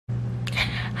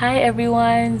Hi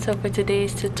everyone, so for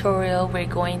today's tutorial we're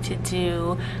going to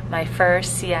do my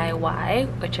first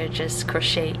CIY, which are just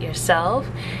crochet it yourself.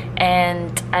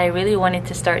 And I really wanted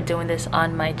to start doing this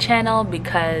on my channel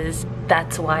because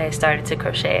that's why I started to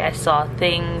crochet. I saw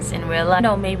things in real life, you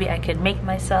know, maybe I could make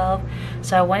myself.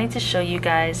 So I wanted to show you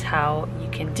guys how you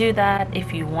can do that.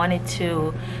 If you wanted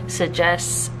to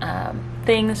suggest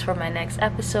things for my next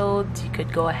episodes, you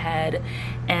could go ahead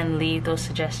and leave those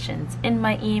suggestions in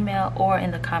my email or in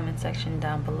the comment section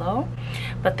down below.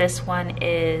 But this one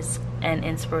is an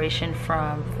inspiration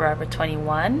from Forever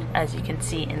 21, as you can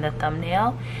see in the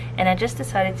thumbnail, and I just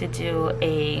decided to do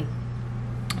a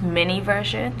mini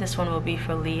version. This one will be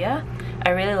for Leah. I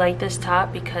really like this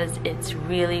top because it's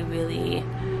really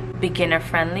beginner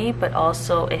friendly, but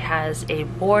also it has a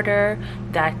border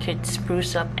that could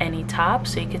spruce up any top.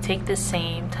 So you could take the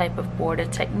same type of border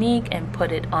technique and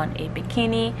put it on a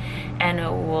bikini, and it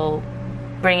will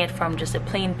bring it from just a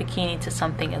plain bikini to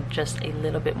something just a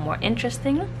little bit more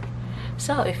interesting.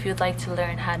 So if you'd like to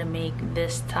learn how to make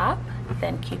this top,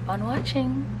 then keep on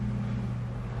watching.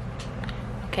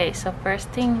 Okay, so first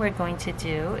thing we're going to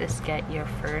do is get your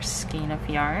first skein of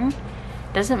yarn.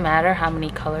 Doesn't matter how many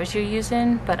colors you're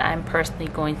using, but I'm personally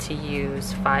going to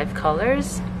use 5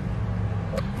 colors.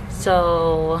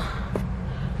 So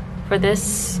for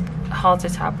this halter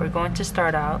top, we're going to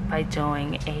start out by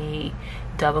doing a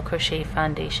double crochet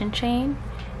foundation chain,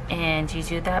 and you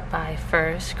do that by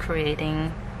first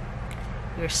creating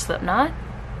your slip knot.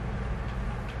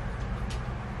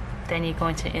 Then you're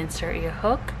going to insert your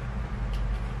hook.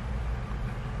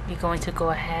 You're going to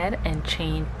go ahead and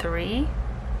chain 3.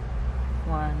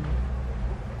 1,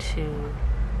 2,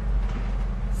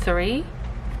 3.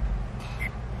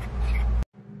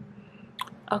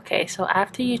 Okay, so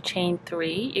after you chain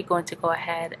 3, you're going to go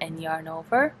ahead and yarn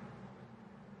over.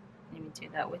 Let me do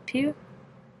that with you.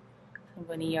 I'm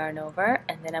going to yarn over,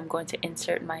 and then I'm going to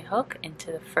insert my hook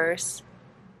into the first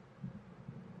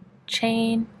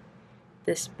chain,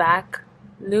 this back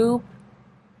loop,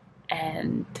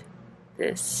 and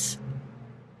this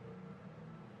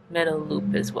middle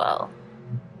loop as well.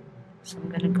 So I'm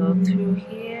going to go through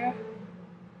here,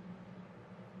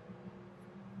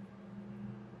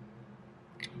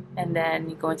 and then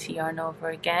you're going to yarn over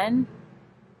again.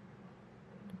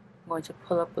 I'm going to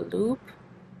pull up a loop,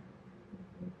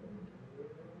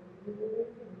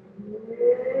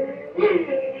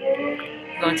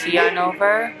 going to yarn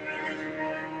over,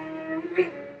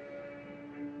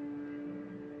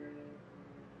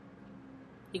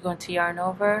 you're going to yarn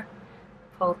over,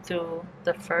 pull through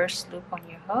the first loop on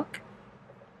your hook,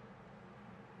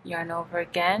 yarn over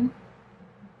again,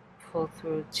 pull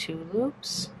through 2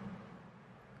 loops,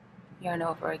 yarn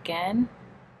over again,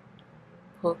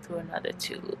 pull through another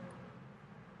 2 loops.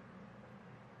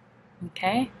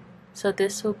 Okay, so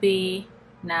this will be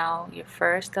now your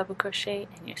first double crochet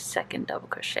and your second double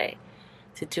crochet.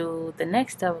 To do the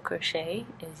next double crochet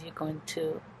is you're going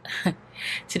to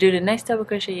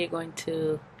you're going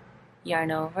to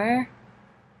yarn over,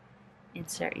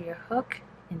 insert your hook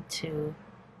into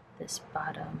this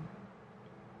bottom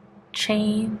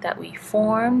chain that we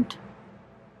formed,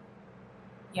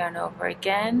 yarn over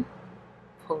again,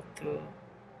 pull through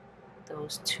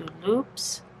those 2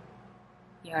 loops,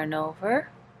 yarn over,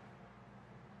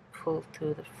 pull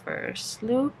through the first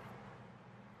loop,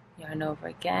 yarn over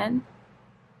again,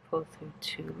 pull through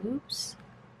 2 loops,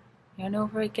 yarn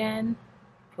over again,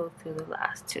 pull through the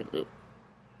last 2 loops.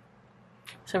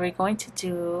 So we're going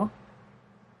to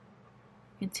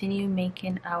continue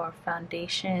making our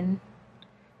foundation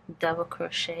double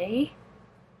crochet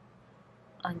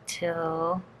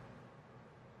until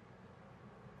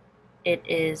it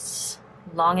is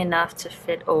long enough to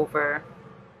fit over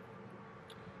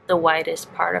the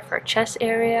widest part of our chest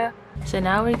area. So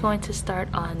now we're going to start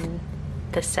on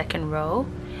the second row,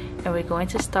 and we're going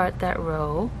to start that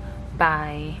row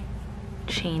by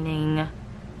chaining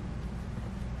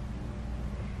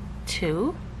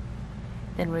 2.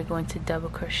 Then we're going to double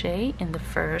crochet in the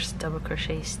first double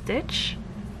crochet stitch,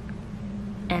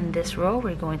 and this row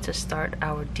we're going to start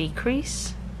our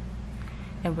decrease,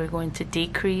 and we're going to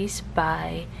decrease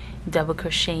by double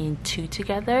crocheting 2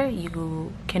 together.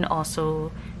 You can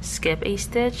also skip a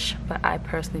stitch, but I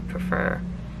personally prefer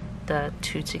the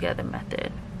 2 together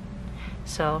method.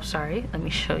 So sorry, let me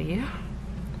show you.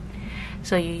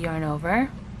 So you yarn over,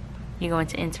 you're going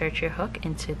to insert your hook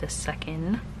into the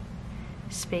second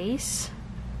space,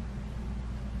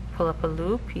 pull up a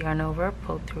loop, yarn over,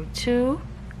 pull through 2.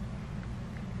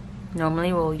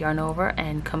 Normally we'll yarn over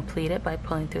and complete it by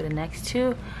pulling through the next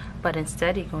 2, but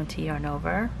instead you're going to yarn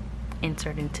over,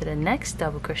 insert into the next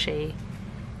double crochet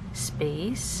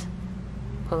space,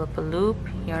 pull up a loop,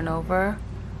 yarn over,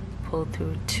 pull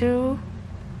through 2,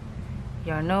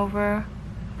 yarn over,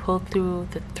 pull through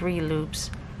the 3 loops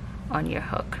on your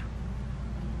hook.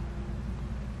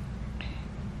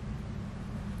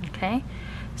 Okay,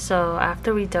 so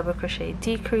after we double crochet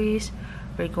decrease,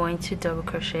 we're going to double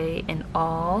crochet in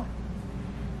all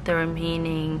the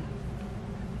remaining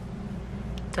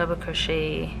double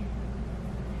crochet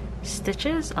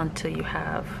stitches until you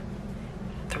have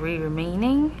 3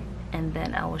 remaining, and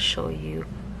then I will show you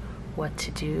what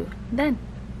to do then.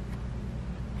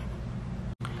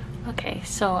 Okay,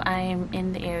 so I'm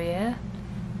in the area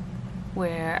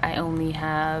where I only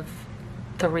have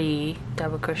 3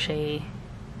 double crochet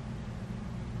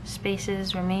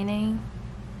spaces remaining,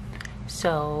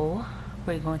 so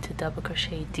we're going to double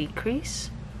crochet decrease,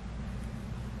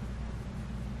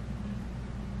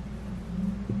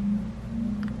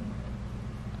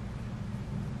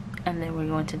 and then we're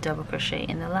going to double crochet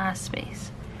in the last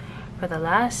space. For the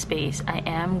last space, I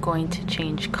am going to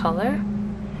change color,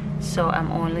 so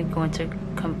I'm only going to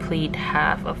complete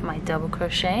half of my double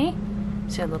crochet,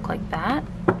 so it'll look like that,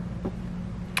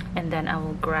 and then I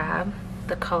will grab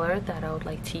the color that I would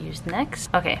like to use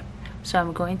next. Okay, so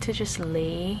I'm going to just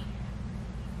lay,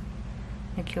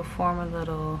 like you'll form a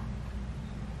little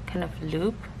kind of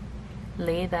loop,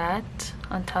 lay that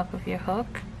on top of your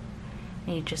hook,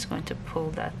 and you're just going to pull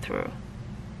that through.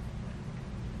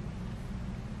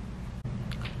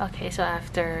 Okay, so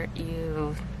after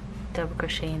you double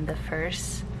crochet in the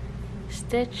first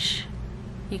stitch,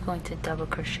 you're going to double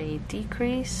crochet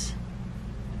decrease,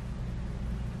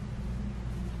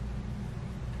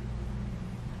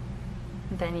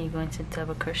 then you're going to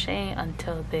double crochet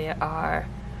until there are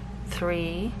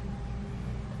 3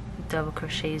 double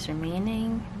crochets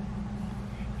remaining.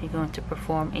 You're going to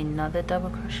perform another double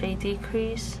crochet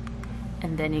decrease,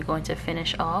 and then you're going to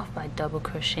finish off by double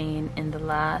crocheting in the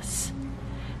last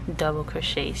double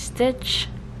crochet stitch,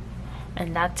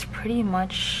 and that's pretty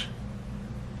much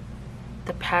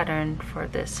the pattern for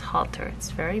this halter. It's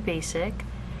very basic.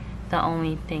 The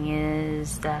only thing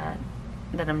is that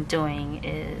I'm doing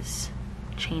is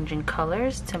changing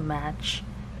colors to match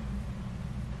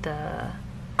the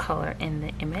color in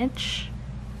the image.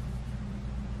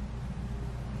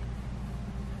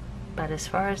 But as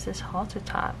far as this halter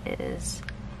top, it is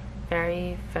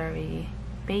very, very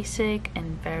basic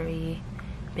and very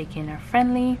beginner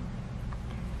friendly.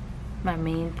 My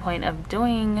main point of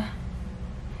doing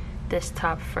this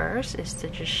top first is to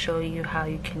just show you how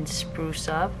you can spruce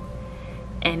up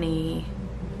any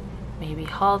maybe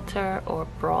halter or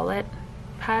bralette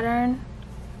pattern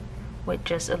with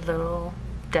just a little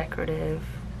decorative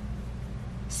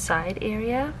side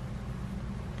area.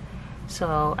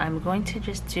 So I'm going to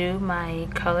just do my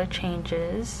color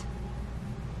changes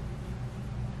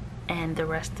and the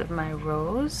rest of my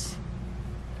rows.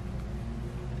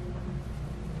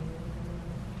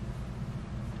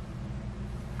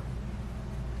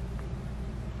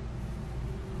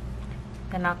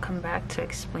 Then I'll come back to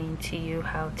explain to you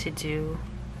how to do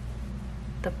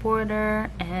the border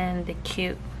and the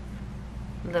cute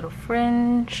little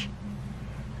fringe.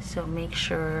 So make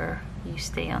sure you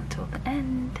stay until the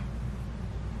end.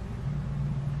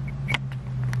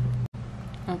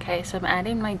 Okay, so I'm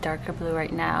adding my darker blue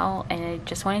right now, and I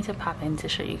just wanted to pop in to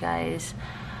show you guys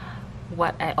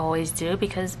what I always do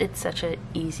because it's such an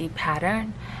easy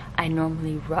pattern. I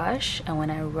normally rush, and when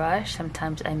I rush,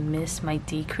 sometimes I miss my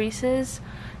decreases.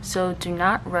 So do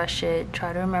not rush it.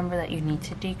 Try to remember that you need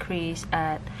to decrease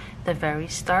at the very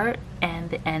start and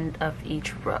the end of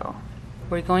each row.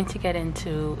 We're going to get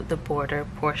into the border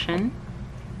portion,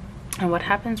 and what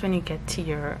happens when you get to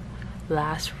your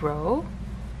last row,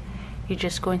 you're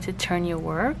just going to turn your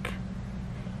work.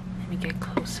 Let me get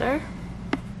closer.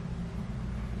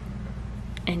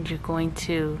 And you're going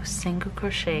to single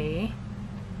crochet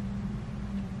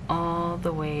all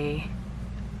the way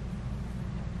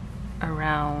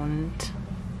around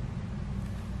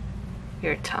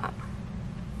your top.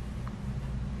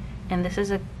 And this is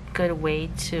a good way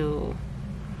to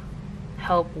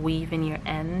help weave in your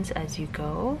ends as you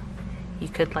go. You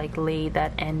could like lay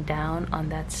that end down on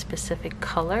that specific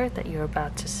color that you're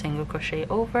about to single crochet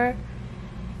over.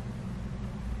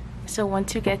 So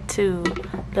once you get to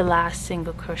the last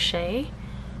single crochet,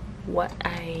 what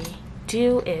I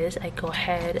do is I go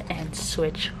ahead and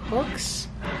switch hooks.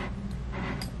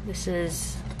 This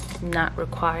is not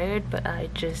required, but I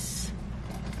just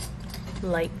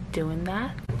like doing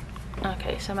that.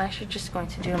 Okay, so I'm actually just going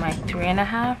to do my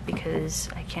 3.5 because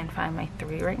I can't find my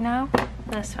 3 right now.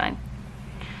 That's fine.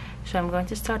 So I'm going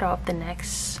to start off the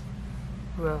next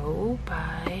row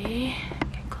by,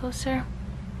 get closer.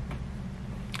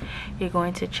 you're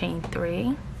going to chain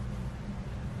 3,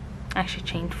 actually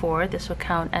chain 4. This will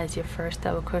count as your first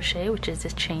double crochet, which is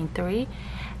this chain 3,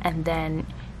 and then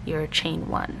your chain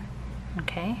 1.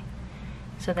 Okay,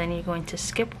 so then you're going to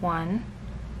skip 1,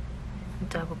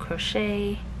 double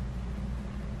crochet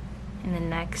in the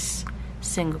next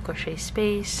single crochet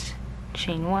space,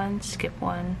 chain 1, skip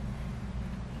 1,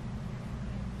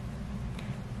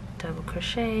 double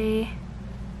crochet,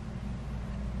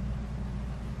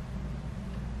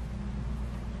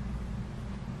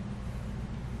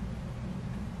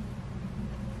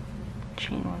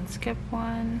 chain 1, skip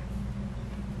 1,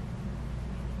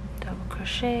 double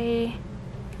crochet,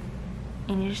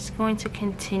 and you're just going to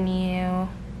continue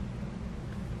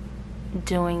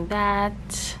doing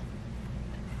that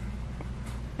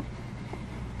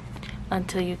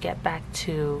until you get back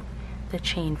to the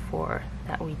chain 4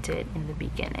 that we did in the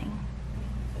beginning.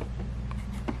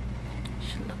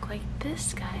 Should look like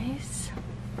this, guys.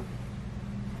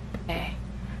 Okay,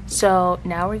 so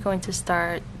now we're going to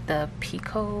start the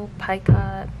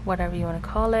picot, whatever you want to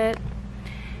call it.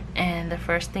 And the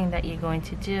first thing that you're going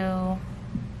to do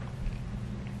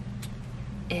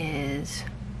is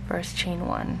first chain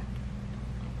 1,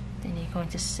 then you're going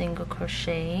to single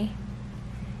crochet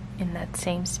in that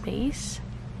same space,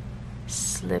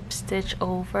 slip stitch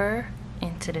over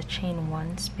into the chain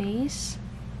 1 space,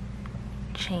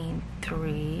 chain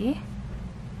 3,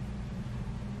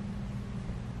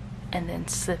 and then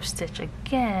slip stitch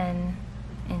again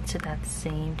into that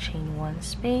same chain 1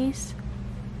 space,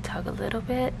 tug a little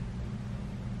bit,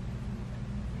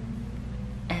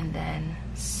 and then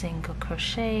single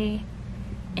crochet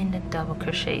in the double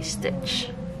crochet stitch.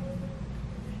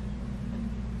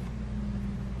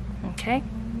 Okay,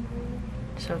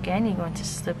 so again you're going to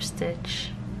slip stitch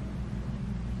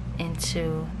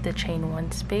into the chain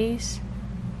 1 space,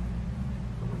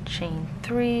 chain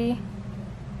 3,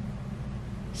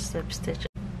 slip stitch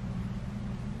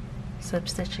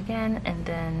again, and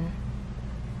then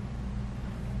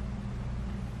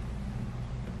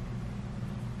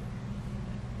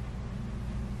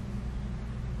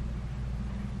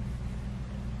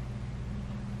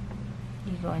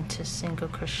you're going to single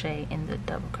crochet in the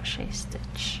double crochet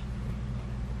stitch.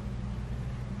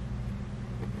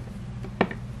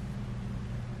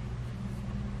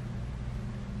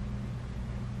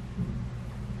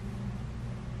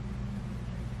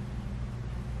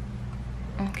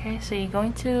 Okay, so you're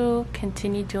going to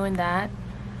continue doing that,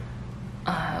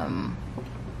 and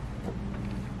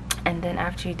then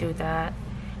after you do that,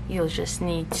 you'll just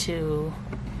need to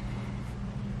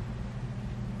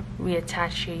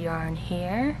reattach your yarn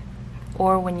here,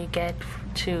 or when you get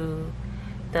to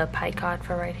the picot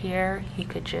for right here, you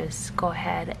could just go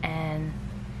ahead and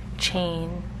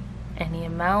chain any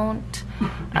amount.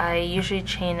 I usually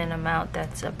chain an amount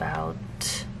that's about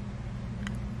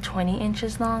 20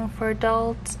 inches long for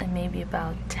adults and maybe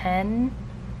about 10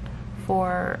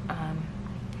 for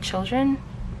children,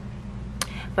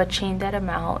 but chain that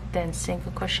amount, then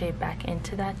single crochet back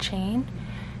into that chain,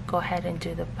 go ahead and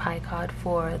do the picot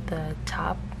for the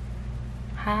top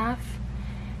half,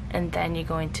 and then you're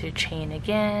going to chain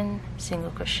again, single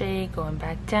crochet, going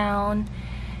back down,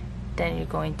 then you're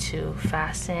going to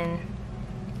fasten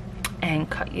and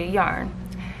cut your yarn.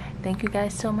 Thank you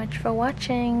guys so much for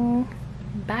watching.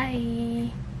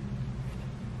 Bye.